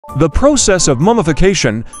The process of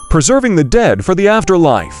mummification, preserving the dead for the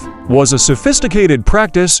afterlife, was a sophisticated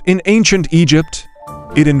practice in ancient Egypt.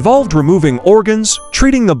 It involved removing organs,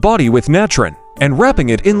 treating the body with natron, and wrapping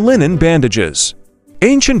it in linen bandages.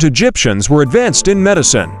 Ancient Egyptians were advanced in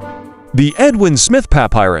medicine. The Edwin Smith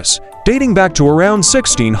Papyrus, dating back to around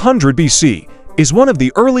 1600 BC, is one of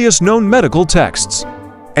the earliest known medical texts,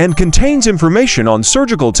 and contains information on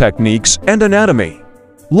surgical techniques and anatomy.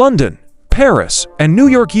 London, Paris, and New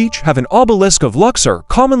York each have an obelisk of Luxor,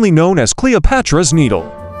 commonly known as Cleopatra's Needle.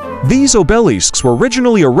 These obelisks were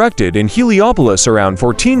originally erected in Heliopolis around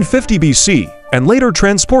 1450 BC and later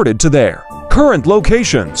transported to their current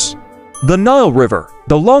locations. The Nile River,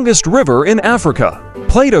 the longest river in Africa,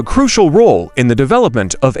 played a crucial role in the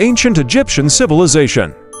development of ancient Egyptian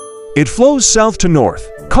civilization. It flows south to north,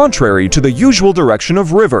 contrary to the usual direction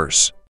of rivers.